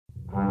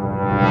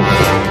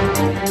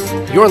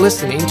You're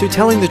listening to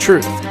Telling the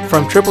Truth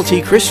from Triple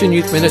T Christian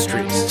Youth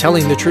Ministries,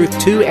 telling the truth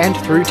to and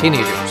through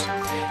teenagers.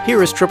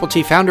 Here is Triple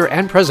T founder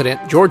and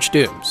president, George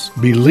Dooms.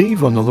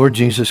 Believe on the Lord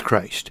Jesus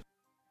Christ.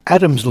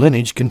 Adam's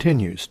lineage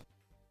continues.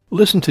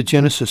 Listen to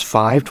Genesis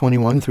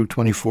 5:21 through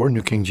 24,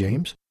 New King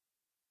James.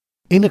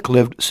 Enoch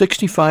lived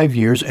 65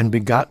 years and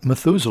begot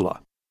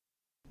Methuselah.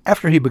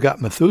 After he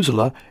begot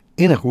Methuselah,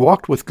 Enoch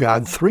walked with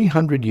God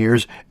 300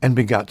 years and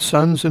begot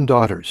sons and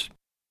daughters.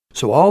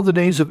 So all the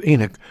days of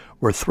Enoch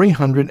were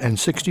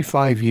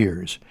 365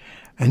 years.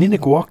 And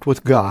Enoch walked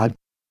with God,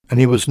 and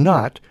he was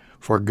not,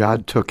 for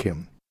God took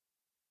him.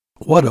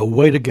 What a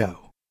way to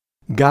go.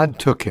 God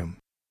took him.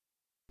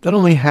 That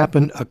only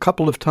happened a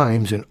couple of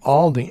times in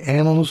all the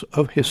annals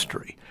of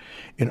history,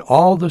 in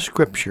all the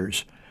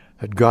scriptures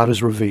that God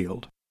has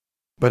revealed.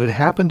 But it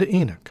happened to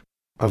Enoch,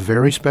 a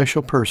very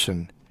special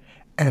person,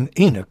 and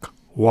Enoch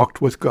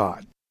walked with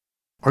God.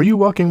 Are you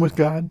walking with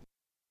God?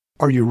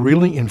 Are you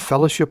really in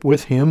fellowship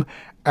with Him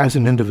as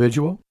an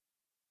individual?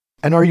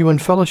 And are you in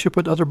fellowship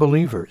with other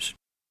believers?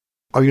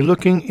 Are you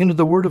looking into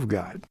the Word of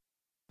God?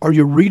 Are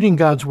you reading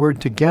God's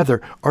Word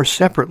together or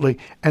separately,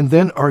 and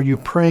then are you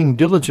praying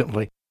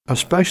diligently,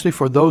 especially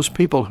for those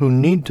people who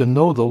need to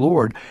know the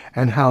Lord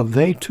and how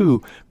they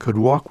too could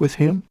walk with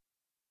Him?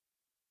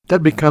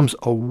 That becomes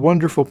a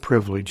wonderful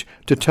privilege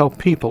to tell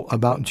people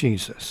about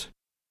Jesus.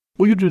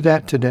 Will you do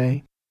that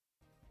today?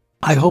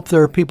 I hope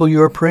there are people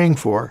you are praying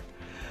for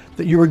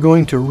that you are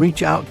going to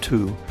reach out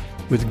to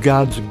with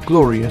God's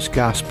glorious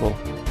gospel,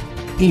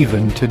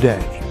 even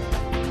today.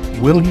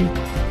 Will you?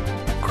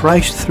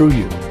 Christ through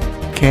you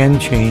can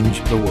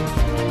change the world.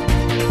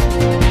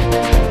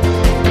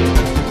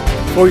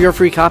 For your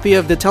free copy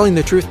of the Telling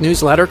the Truth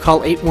newsletter, call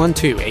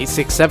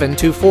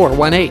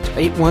 812-867-2418,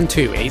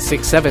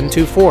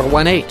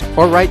 812-867-2418,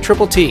 or write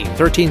Triple T,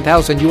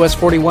 13,000 U.S.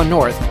 41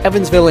 North,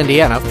 Evansville,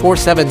 Indiana,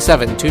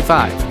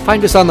 47725.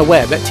 Find us on the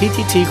web at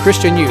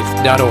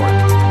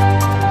tttchristianyouth.org.